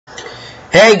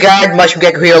Hey guys, Mushroom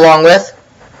Gecko here along with,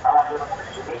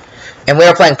 and we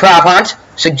are playing Prop Hunt,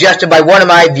 suggested by one of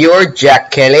my viewers,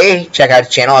 Jack Kelly. Check out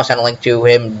his channel, I'll send a link to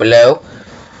him below.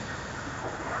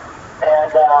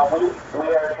 And we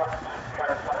are trying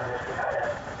to find this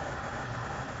guy.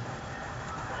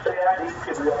 So yeah, these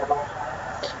could be all.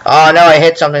 Oh no, I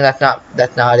hit something, that's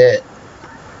not it.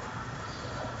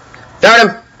 Found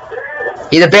him!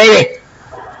 He's a baby!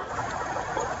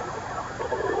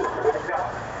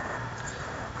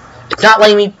 It's not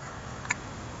letting me...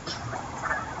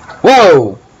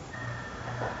 Whoa!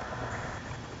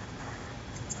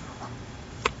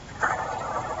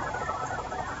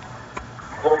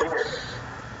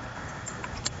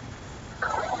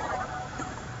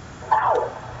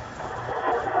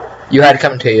 You had it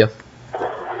coming to you.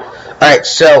 Alright,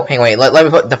 so, hang on, let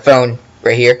me put the phone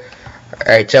right here.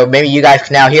 Alright, so maybe you guys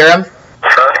can now hear him?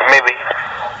 Maybe.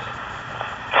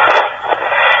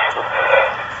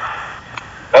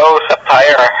 Oh,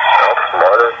 Sapphire.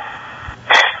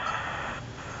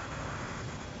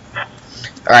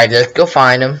 Alright, let's go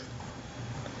find him.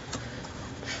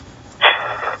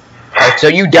 Alright, so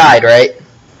you died, right?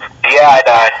 Yeah, I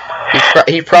died.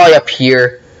 He's probably up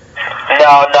here.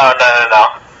 No.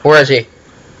 Where is he?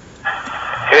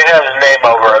 He has his name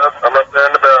over it. I'm up there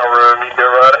in the barrel room. You go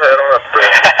right ahead on up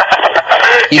there.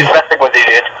 He's messing with you,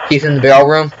 dude. He's in the barrel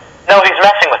room? No, he's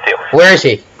messing with you. Where is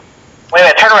he? Wait a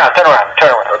minute, turn around.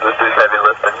 Oh, this is heavy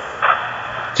lifting.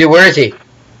 Dude, where is he?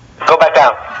 Go back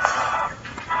down.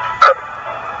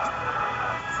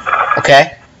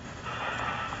 Okay.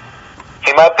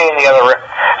 He might be in the other room.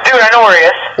 Dude, I know where he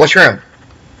is. Which room?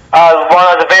 One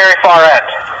at the very far end.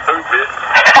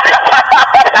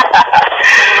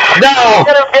 No!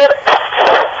 Get him.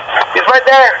 He's right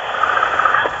there.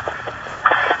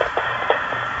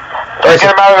 Get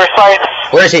him out of their sights.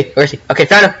 Where is he? Okay,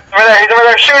 found him. He's over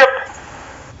there. Shoot him.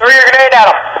 Throw your grenade at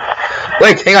him.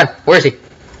 Wait, hang on. Where is he? He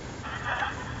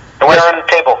went under the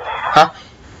table. Huh?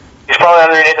 He's probably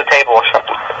underneath the table or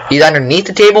something. He's underneath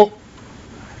the table?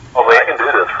 Oh, wait. I can do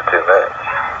this for 2 minutes.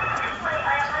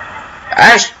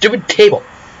 Ah, stupid table.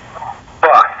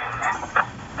 Fuck.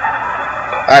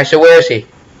 Alright, so where is he?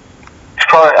 He's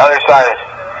probably on the other side.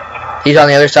 He's on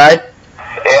the other side?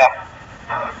 Yeah.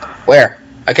 Where?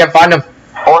 I can't find him.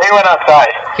 Well, he went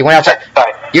outside. He went outside?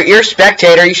 You're a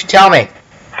spectator, you should tell me.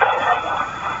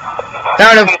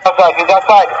 Found him. He's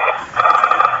outside.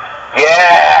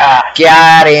 Yeah.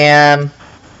 Got him.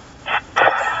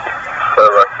 So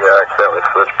lucky I accidentally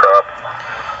switched props.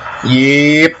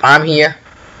 Yep, I'm here.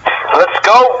 Let's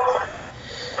go.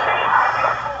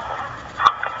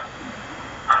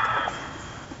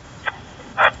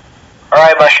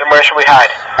 Alright, Mushroom, where should we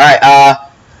hide? Alright,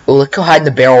 well, let's go hide in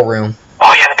the barrel room.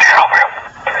 Oh, yeah, the barrel room.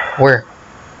 Where?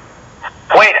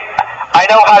 Wait, I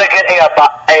know how to get a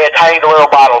tiny little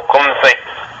bottle. Come and see.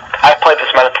 I've played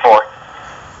this method before.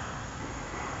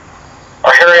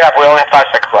 Or hurry up, we only have 5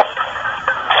 seconds left.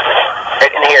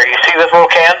 Right in here, you see this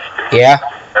little can? Yeah.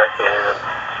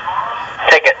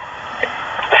 Take it.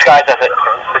 This guy does it.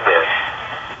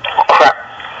 Oh, crap.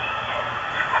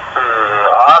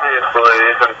 Obviously,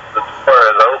 since the door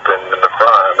is open in the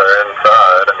front, they're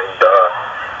inside. I mean, duh.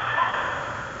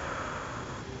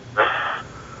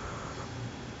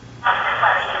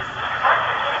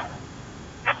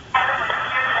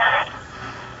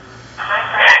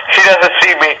 She doesn't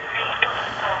see me.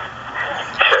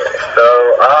 Okay, so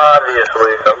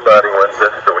obviously somebody went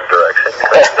this direction.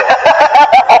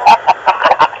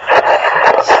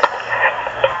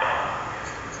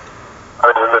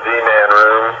 I'm in the D-man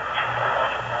room.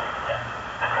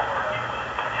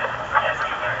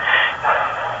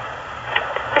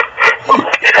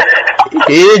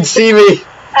 He didn't see me.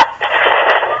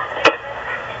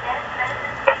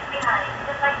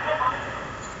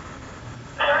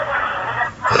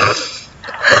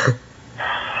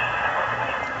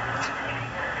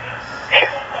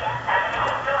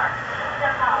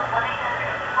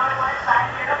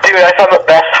 Dude, I found the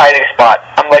best hiding spot.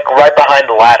 I'm like right behind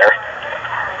the ladder.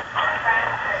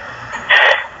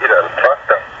 You done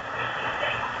fucked up.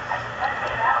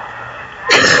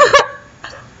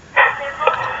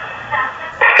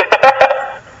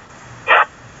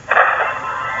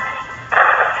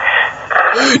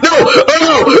 No!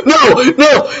 Oh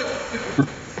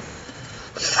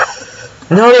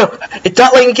no! No! It's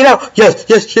not letting me get out! Yes!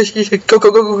 Go!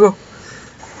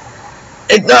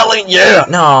 It's not letting you out!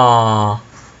 No!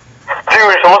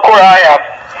 Dude, so look where I am.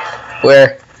 Where?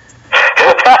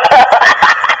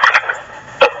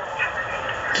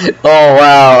 Oh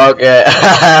wow, okay.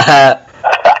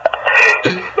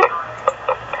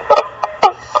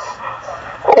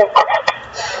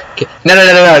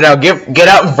 No. Get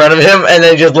out in front of him and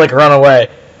then just like run away.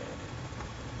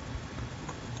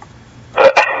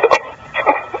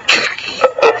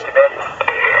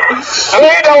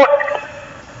 They don't.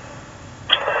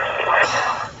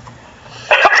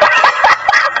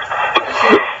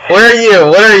 Where are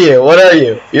you? What are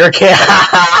you? You're a cat.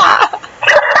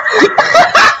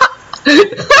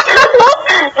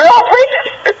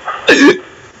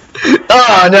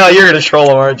 Oh no, you're gonna troll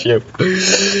him, aren't you?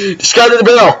 Just go to the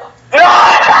bill. No!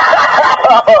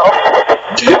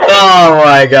 Oh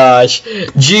my gosh.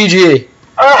 GG.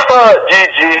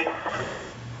 GG.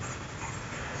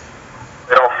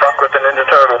 They don't fuck with the Ninja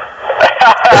Turtle.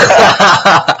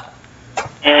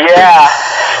 Yeah.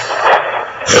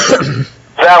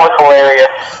 That was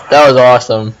hilarious. That was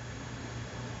awesome.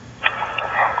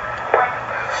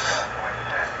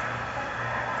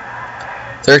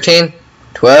 $13,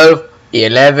 $12,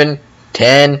 $11,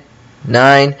 $10,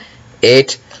 $9,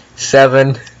 $8,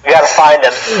 $7. You gotta find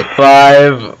him.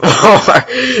 5, 4,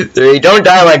 3. Don't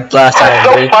die like last time, That's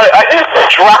so please. funny. I just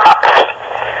dropped.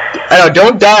 I know,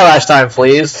 don't die last time,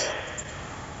 please.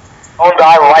 Don't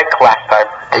die like last time.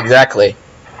 Exactly.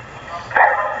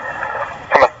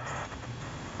 Come on.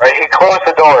 Right, he closed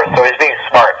the door, so he's being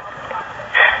smart.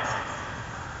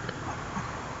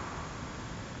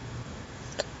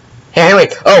 Hey,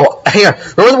 wait. Oh, hang on.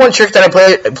 Remember the one trick that I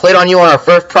played on you on our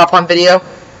first prop hunt video?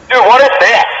 Dude, what is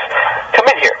this? Come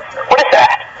in here. What is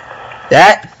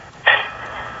that?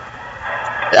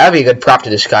 That'd be a good prop to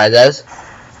disguise as.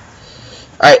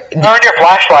 Alright. Turn your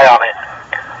flashlight on it.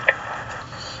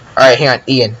 Alright, hang on.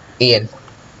 Ian.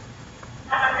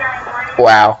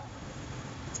 Wow.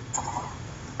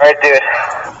 Alright, dude.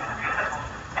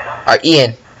 Alright,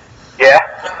 Ian. Yeah?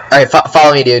 Alright,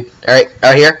 follow me, dude. Alright,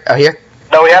 out here.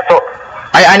 No, we have to...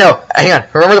 I know. Hang on.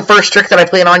 Remember the first trick that I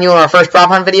played on you on our first prop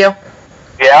hunt video?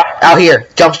 Yeah? Out here.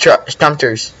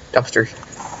 Dumpsters.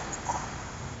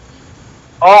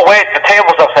 Oh, wait, the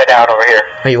table's upside down over here.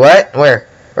 Wait, what? Where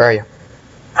are you?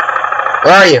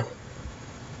 Where are you?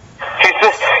 He's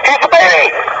the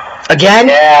baby! Again?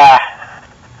 Yeah.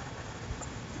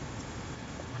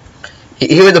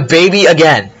 He was a baby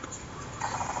again.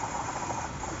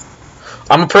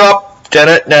 I'm a prop. No.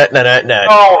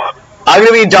 Oh. I'm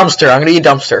gonna be a dumpster.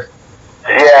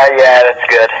 Yeah, that's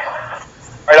good.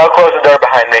 Alright, I'll close the door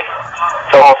behind me.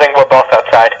 So the whole thing, we're both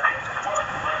outside.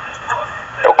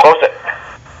 So close it.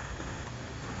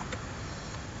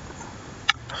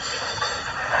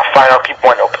 Fine, I'll keep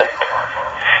one open.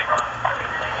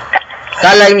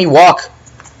 Not letting me walk.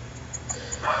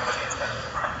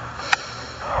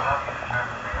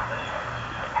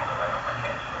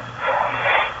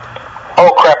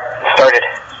 Oh crap, it started.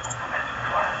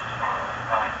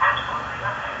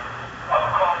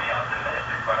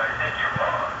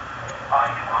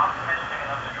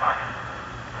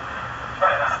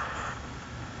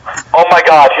 Oh my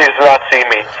god, he does not see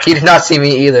me. He did not see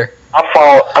me either. I'm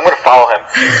gonna follow him.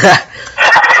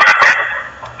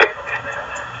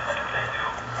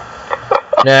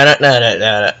 No.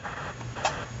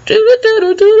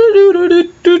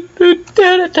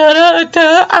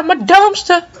 I'm a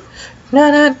dumpster.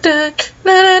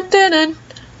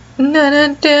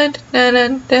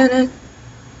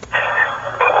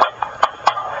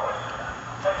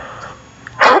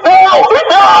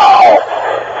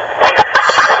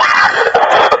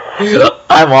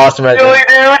 I'm awesome at Really, this.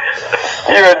 dude?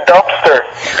 You're a dumpster.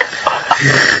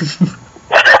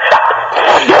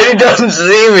 He doesn't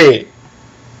see me.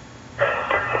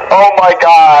 Oh my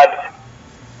god.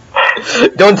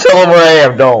 Don't tell him where I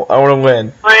am. Don't. I want to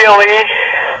win. Really?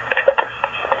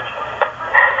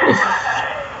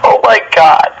 Oh my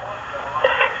god.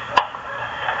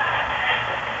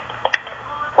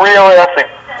 Really?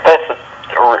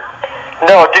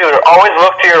 No, dude, always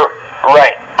look to your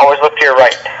right. Always look to your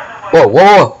right.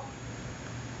 Whoa.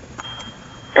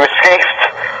 You escaped.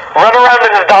 Run around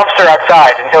in the dumpster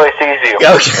outside until he sees you.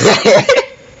 Okay.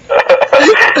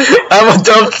 I'm a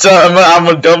dumpster. I'm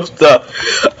a dumpster.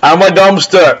 I'm a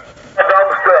dumpster.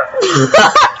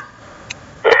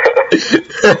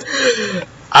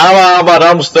 I'm a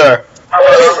dumpster.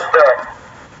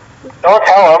 Don't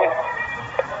tell him.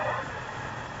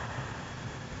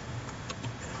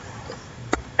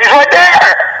 He's right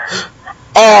there!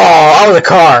 Oh, I was a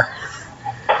car.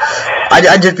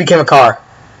 I just became a car.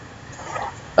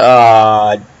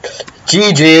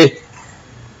 GG.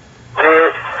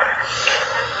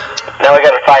 Now we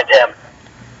gotta find him.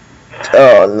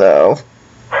 Oh no.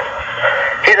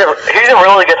 He's a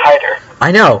really good hider.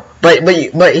 I know, but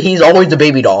he's always the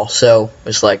baby doll, so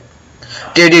it's like,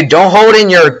 dude, don't hold in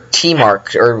your T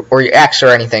mark or your X or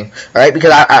anything, all right?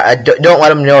 Because I don't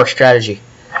let him know our strategy.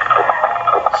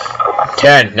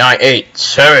 10, 9, 8,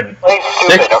 7, Play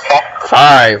 6, stupid, okay?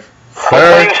 5, 4,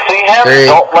 When you see him, 3,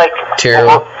 don't like 2,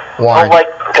 don't 1. like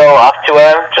go up to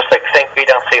him. Just like think we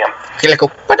don't see him. Okay, let's go.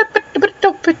 Apparently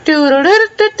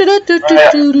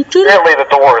the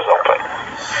door is open,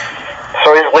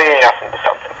 so he's leading us into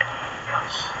something.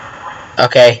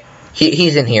 Okay,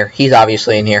 he's in here. He's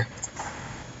obviously in here.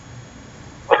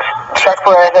 Let's check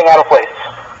for anything out of place.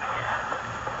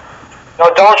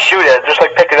 No, don't shoot it. Just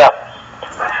like pick it up.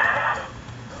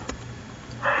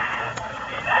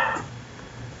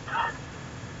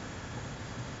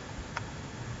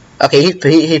 Okay,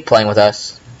 he's playing with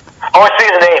us. I want to see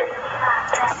his name.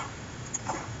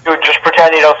 Dude, just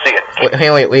pretend you don't see it.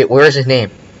 Wait, where is his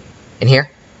name? In here?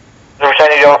 Just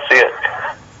pretend you don't see it.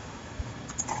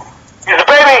 He's a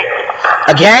baby!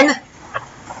 Again?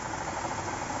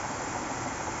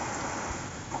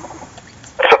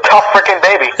 It's a tough freaking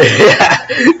baby. Yeah.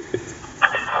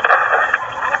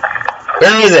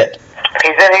 Where is it?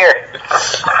 He's in here.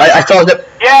 I saw him.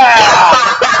 Yeah!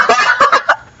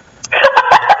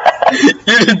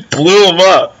 You just blew him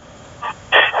up.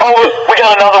 Oh, we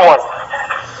got another one.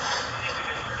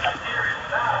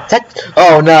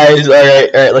 Oh, nice.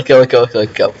 Alright, let's go. Alright, come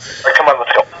on,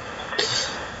 let's go.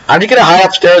 I'm just gonna hide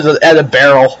upstairs at a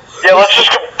barrel. Yeah, let's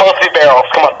just both be barrels.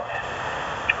 Come on.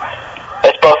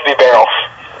 Let's both be barrels.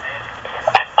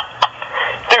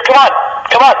 Dude, come on.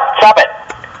 Stop it.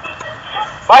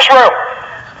 Mushroom.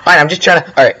 Fine, I'm just trying to.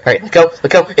 Alright, let's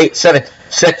go. 8, 7,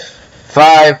 6,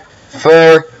 5,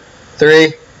 4,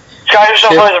 3. Try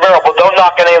yourself as a barrel, but don't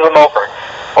knock any of them over.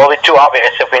 It'll be too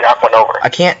obvious if we knock one over. I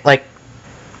can't, like.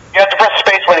 You have to press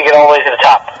space when you get all the way to the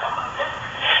top.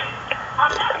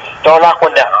 Don't knock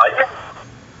one down.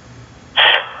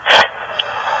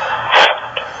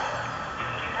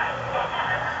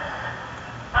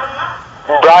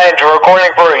 Brian, you're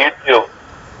recording for YouTube.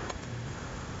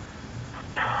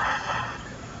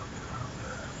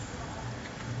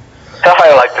 That's how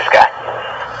I like this guy.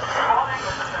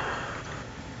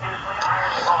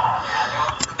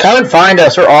 Come and find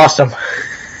us. We're awesome.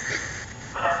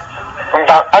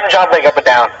 I'm jumping up and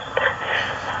down.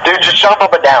 Dude, just jump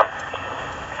up and down.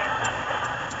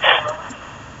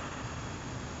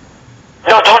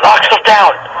 No, don't knock stuff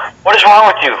down. What is wrong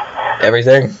with you?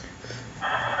 Everything.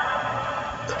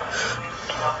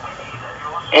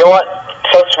 You know what?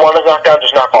 Since one is knocked down,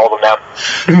 just knock all of them down.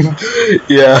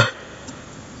 Yeah.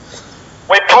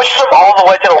 Wait, push them all the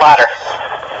way to the ladder.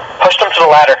 Push them to the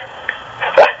ladder.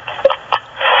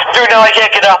 Dude, now I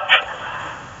can't get up.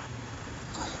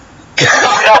 Get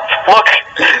up, look.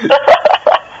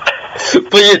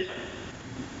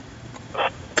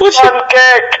 Push it.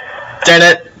 Kick. Damn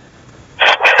it.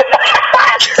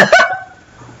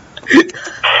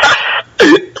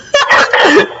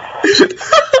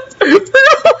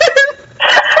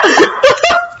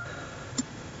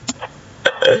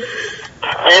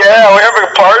 Yeah, we're having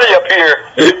a party up here.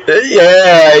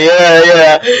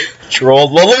 Yeah. Troll.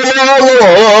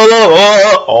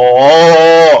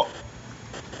 Oh.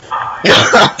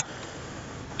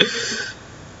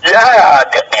 Yeah.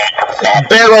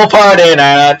 Barrel party.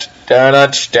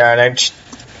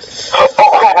 Oh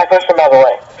crap, I pushed him out of the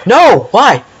way. No,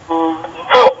 why?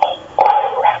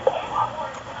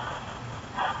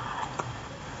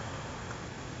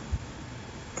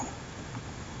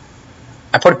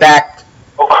 I put it back.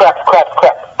 Oh crap.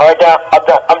 Alright,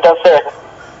 I'm downstairs.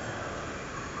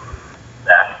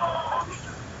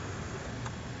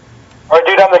 Alright,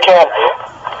 dude, I'm the can.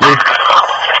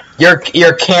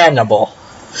 You're cannibal.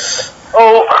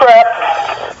 Oh crap.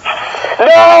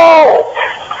 No!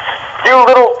 You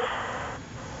little...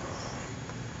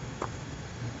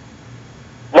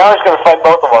 Now he's gonna fight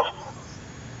both of us.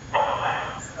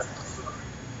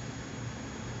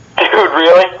 Dude,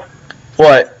 really?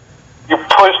 What? You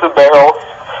push the barrel.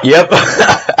 Yep.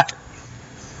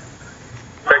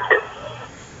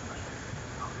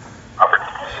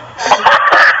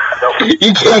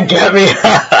 You can't get me.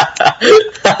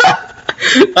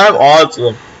 I'm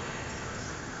awesome.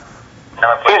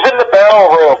 He's in the barrel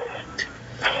room.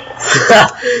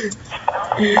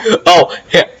 Oh,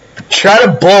 here. Try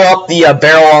to blow up the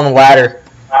barrel on the ladder.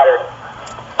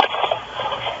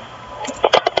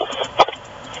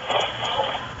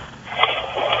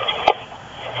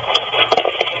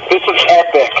 This is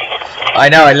epic. I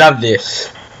know, I love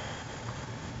this.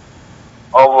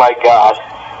 Oh my god.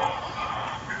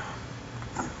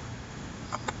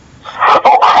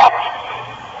 Oh crap!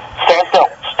 Stand still.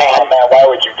 Stand, man. Why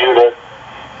would you do this?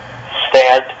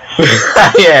 Stand.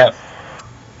 Yeah.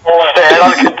 Stand.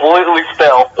 I'm completely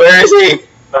still. Where is he?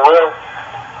 The room.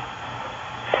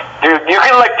 Dude, you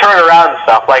can like turn around and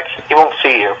stuff. Like he won't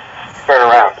see you. turn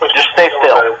around. Just stay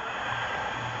still.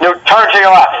 No, turn to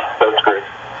your left. That's great.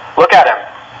 Look at him.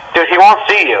 Dude, he won't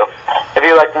see you. If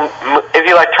you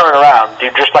like turn around,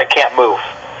 you just like can't move.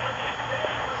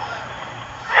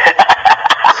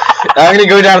 I'm gonna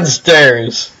go down the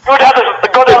stairs. Go down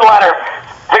the ladder.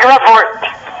 Make a run for it.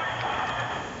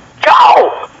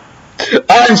 Go!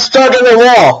 I'm stuck in the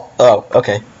wall. Oh,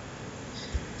 okay.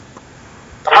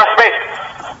 Press space.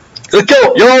 Let's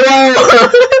go. You're around.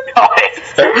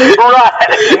 Run.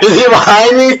 Is he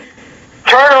behind me?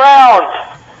 Turn around.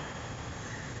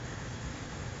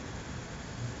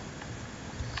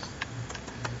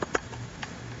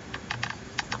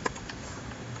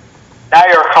 Now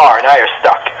you're a car. Now you're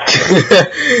stuck.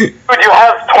 Dude, you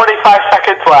have 25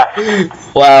 seconds left.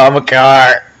 Wow, I'm a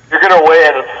car. You're gonna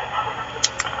win.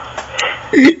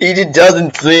 He just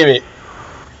doesn't see me.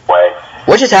 Wait.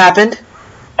 What just happened?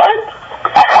 What?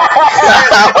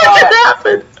 What just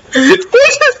happened?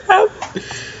 What just happened?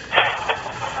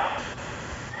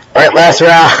 Alright, last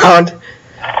round.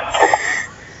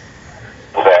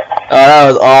 Okay. Oh, that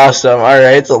was awesome.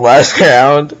 Alright, it's the last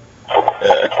round.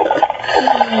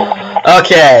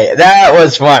 Okay, that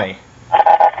was funny.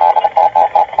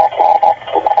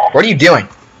 What are you doing?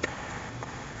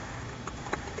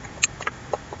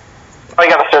 Oh, you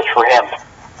gotta search for him.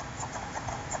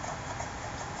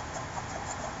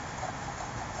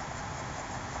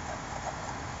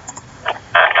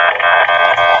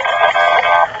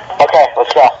 Okay,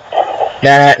 let's go.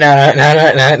 No.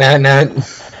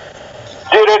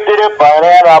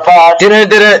 Banana bus.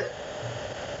 Did it.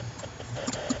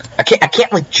 I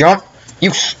can't like jump.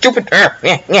 You stupid. Yeah.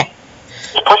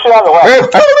 Just push it out of the way.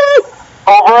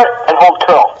 Over it and hold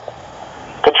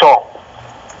control.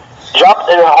 Jump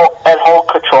and hold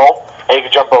control, and you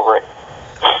can jump over it.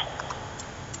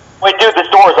 Wait, dude, this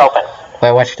door is open.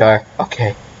 Wait, which door?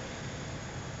 Okay.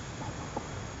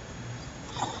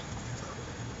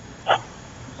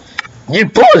 You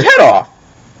blew his head off.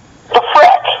 The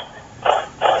frick?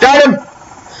 Got him.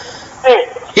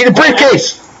 Hey, He's a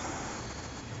briefcase.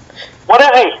 what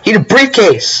is he? He's a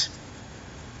briefcase.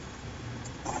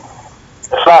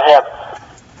 It's not him.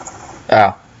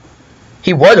 Oh.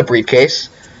 He was a briefcase.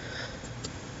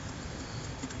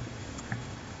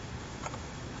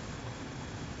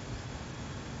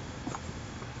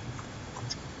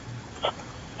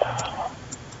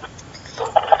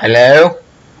 Hello?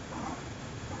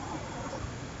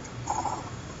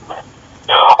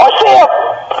 I see him!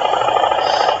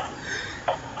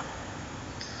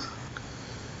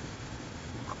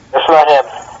 It's not him.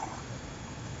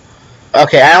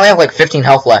 Okay, I only have like 15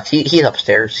 health left. He's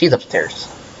upstairs. He's upstairs.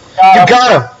 You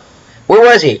got him! Where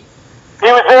was he?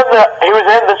 He was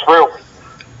in this room.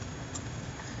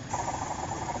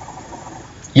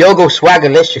 Yogo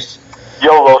Swagalicious.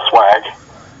 YOLO swag.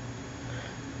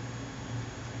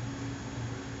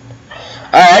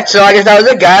 Alright, so I guess that was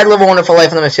it, guys. Live a wonderful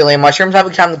life on the mycelium mushrooms. Have a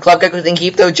good time in the club, geckos, and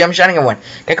keep those gems shining and win.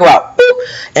 Gecko out. Boop.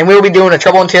 And we'll be doing a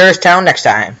Trouble in Terrorist Town next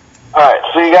time. Alright,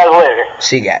 see you guys later.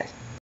 See you guys.